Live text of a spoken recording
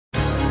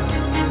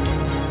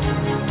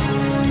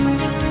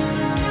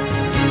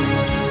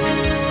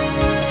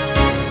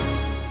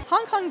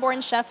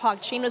Singapore-born chef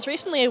Hok Chin was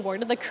recently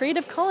awarded the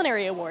Creative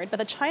Culinary Award by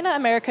the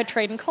China-America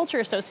Trade and Culture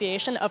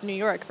Association of New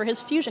York for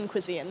his fusion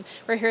cuisine.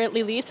 We're here at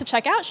Li-Lis to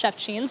check out Chef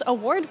Chin's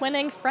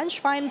award-winning French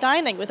fine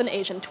dining with an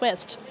Asian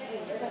twist.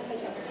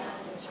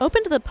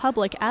 Open to the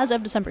public as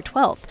of December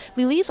 12th,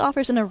 Li-Lis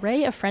offers an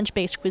array of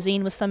French-based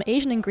cuisine with some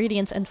Asian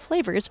ingredients and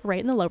flavors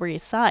right in the Lower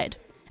East Side.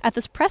 At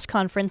this press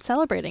conference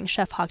celebrating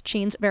Chef Hok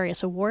Chin's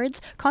various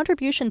awards,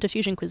 contribution to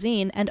fusion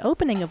cuisine, and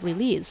opening of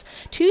Li-Lis,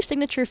 two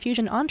signature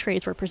fusion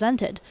entrees were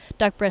presented: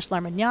 duck breast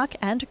l'armagnac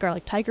and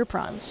garlic tiger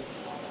prawns.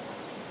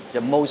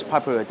 The most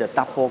popular, the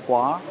duck foie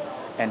gras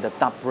and the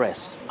duck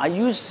breast, are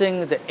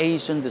using the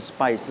Asian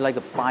spice, like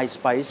a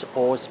 5-spice,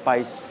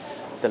 allspice,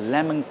 the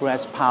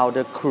lemongrass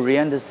powder,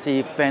 coriander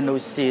seed, fennel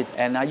seed,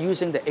 and are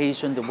using the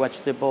Asian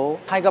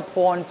vegetable. Tiger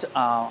prawns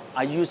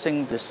are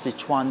using the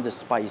Sichuan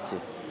spicy.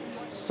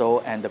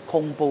 So, and the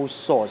combo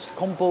sauce.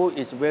 Combo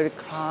is very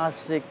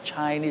classic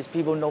Chinese.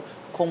 People know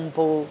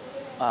combo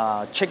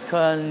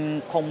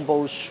chicken,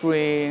 combo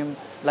shrimp,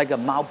 like a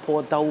mao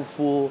po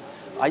tofu.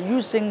 Are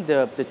using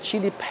the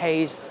chili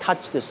paste,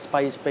 touch the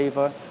spice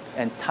flavor,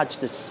 and touch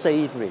the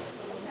savory.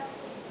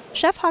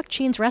 Chef Hok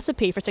Chin's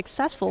recipe for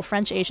successful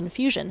French-Asian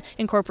fusion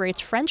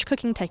incorporates French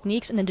cooking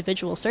techniques and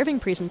individual serving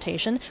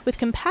presentation with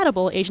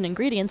compatible Asian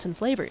ingredients and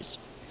flavors.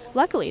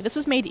 Luckily, this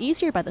is made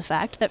easier by the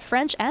fact that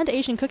French and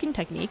Asian cooking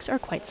techniques are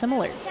quite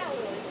similar.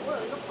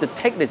 The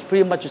technique is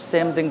pretty much the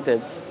same thing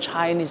the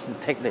Chinese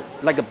technique,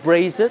 like a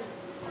braised,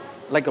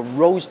 like a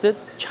roasted.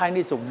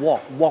 Chinese a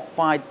wok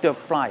fry, dirt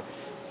fry,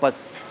 but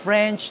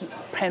French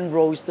pan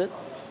roasted,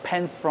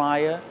 pan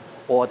fryer,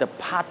 or the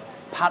pot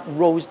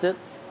roasted,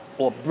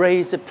 or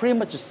braised, pretty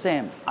much the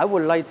same. I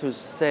would like to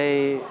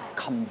say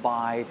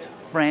combined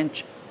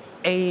French,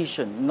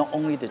 Asian, not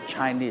only the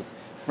Chinese.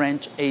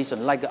 French,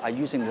 Asian, like are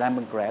using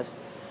lemongrass,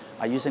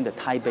 are using the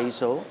Thai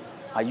basil,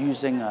 are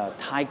using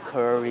Thai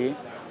curry,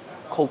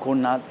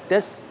 coconut.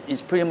 This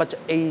is pretty much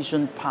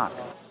Asian part.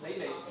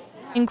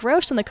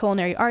 Engrossed in the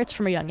culinary arts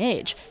from a young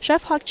age,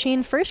 Chef Hok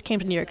Chin first came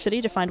to New York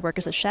City to find work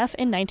as a chef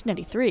in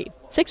 1993.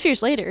 6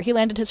 years later, he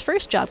landed his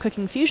first job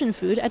cooking fusion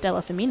food at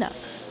Della Femina.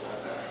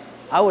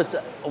 I was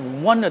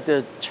one of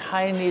the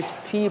Chinese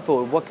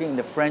people working in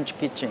the French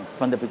kitchen.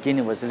 From the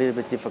beginning, it was a little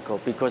bit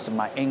difficult because of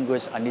my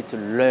English. I need to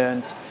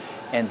learn.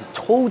 And the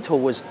total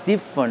was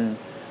different,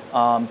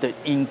 the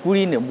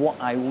ingredient, what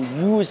I was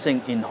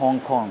using in Hong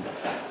Kong.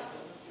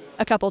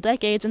 A couple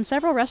decades and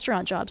several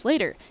restaurant jobs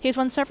later, he's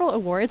won several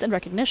awards and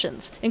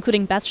recognitions,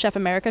 including Best Chef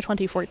America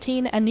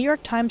 2014 and New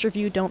York Times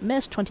Review Don't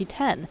Miss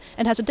 2010,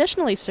 and has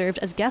additionally served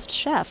as guest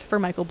chef for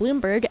Michael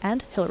Bloomberg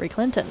and Hillary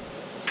Clinton.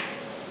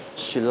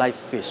 She liked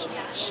fish.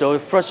 So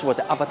first was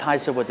the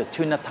appetizer with the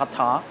tuna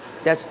tartare.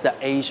 That's the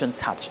Asian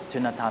touch,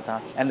 tuna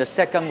tartare. And the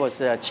second was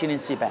the chili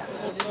sea bass.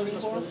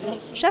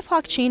 Chef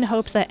Hok Chin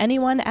hopes that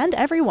anyone and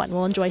everyone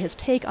will enjoy his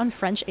take on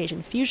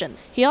French-Asian fusion.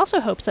 He also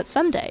hopes that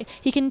someday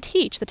he can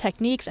teach the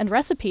techniques and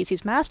recipes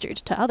he's mastered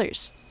to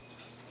others.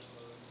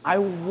 I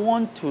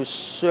want to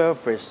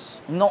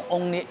service not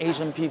only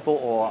Asian people,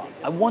 or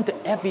I want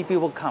every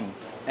people come,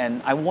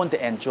 and I want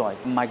to enjoy.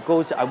 My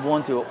goal is I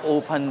want to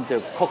open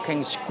the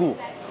cooking school.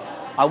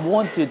 I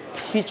want to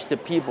teach the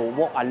people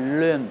what I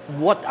learned,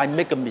 what I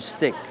make a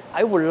mistake.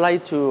 I would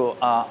like to,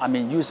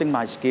 using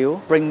my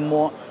skill, bring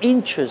more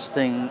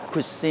interesting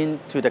cuisine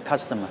to the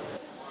customer.